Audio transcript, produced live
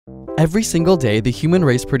Every single day, the human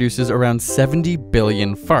race produces around 70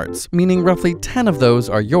 billion farts, meaning roughly 10 of those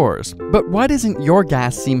are yours. But why doesn't your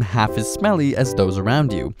gas seem half as smelly as those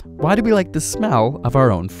around you? Why do we like the smell of our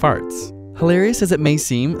own farts? Hilarious as it may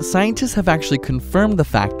seem, scientists have actually confirmed the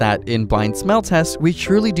fact that, in blind smell tests, we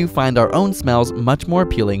truly do find our own smells much more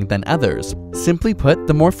appealing than others. Simply put,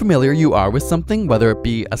 the more familiar you are with something, whether it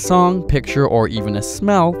be a song, picture, or even a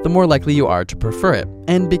smell, the more likely you are to prefer it.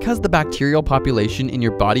 And because the bacterial population in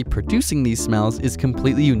your body producing these smells is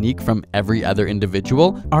completely unique from every other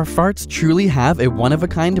individual, our farts truly have a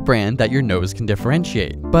one-of-a-kind brand that your nose can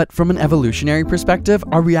differentiate. But from an evolutionary perspective,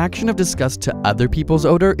 our reaction of disgust to other people's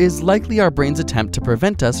odor is likely our brain's attempt to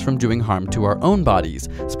prevent us from doing harm to our own bodies,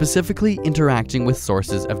 specifically interacting with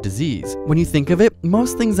sources of disease. When you think of it,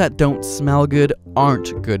 most things that don't smell good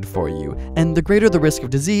aren't good for you, and the greater the risk of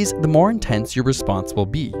disease, the more intense your response will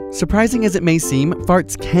be. Surprising as it may seem,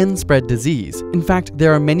 farts can spread disease. In fact,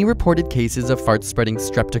 there are many reported cases of farts spreading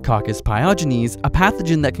Streptococcus pyogenes, a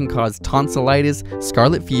pathogen that can cause tonsillitis,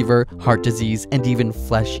 scarlet fever, heart disease, and even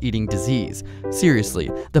flesh-eating disease. Seriously,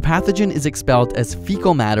 the pathogen is expelled as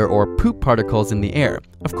fecal matter or poop particles in the air.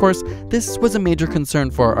 Of course, this was a major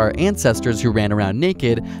concern for our ancestors who ran around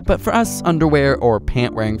naked, but for us underwear or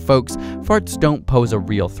pant-wearing folks, farts don't pose a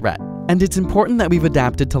real threat. And it's important that we've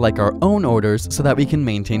adapted to like our own odors so that we can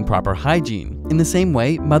maintain proper hygiene. In the same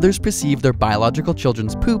way, mothers perceive their biological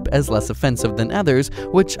children's poop as less offensive than others,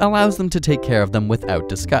 which allows them to take care of them without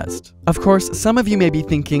disgust. Of course, some of you may be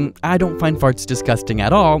thinking, I don't find farts disgusting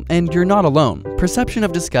at all, and you're not alone. Perception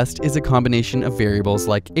of disgust is a combination of variables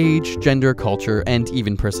like age, gender, culture, and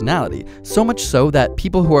even personality, so much so that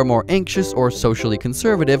people who are more anxious or socially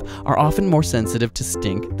conservative are often more sensitive to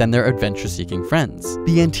stink than their adventure-seeking friends.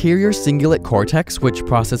 The anterior cingulate cortex, which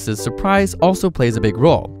processes surprise, also plays a big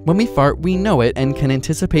role. When we fart, we know it and can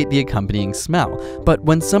anticipate the accompanying smell, but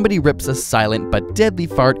when somebody rips a silent but deadly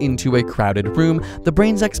fart into a crowded room, the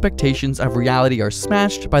brain's expectations of reality are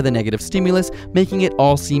smashed by the negative stimulus, making it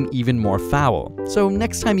all seem even more foul. So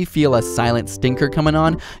next time you feel a silent stinker coming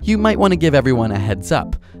on, you might want to give everyone a heads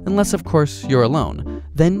up, unless of course you're alone.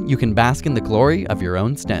 Then you can bask in the glory of your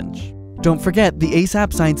own stench. Don't forget, the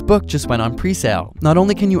AsapSCIENCE book just went on pre-sale. Not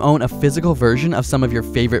only can you own a physical version of some of your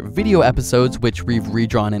favorite video episodes, which we've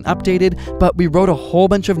redrawn and updated, but we wrote a whole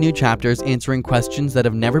bunch of new chapters answering questions that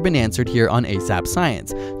have never been answered here on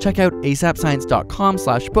AsapSCIENCE. Check out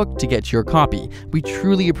asapscience.com/book to get your copy. We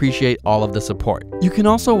truly appreciate all of the support. You can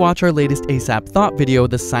also watch our latest ASAP Thought video,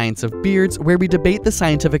 The Science of Beards, where we debate the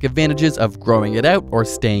scientific advantages of growing it out or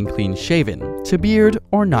staying clean-shaven. To beard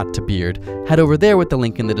or not to beard? Head over there with the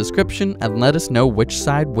link in the description and let us know which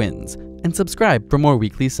side wins. And subscribe for more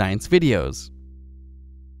weekly science videos.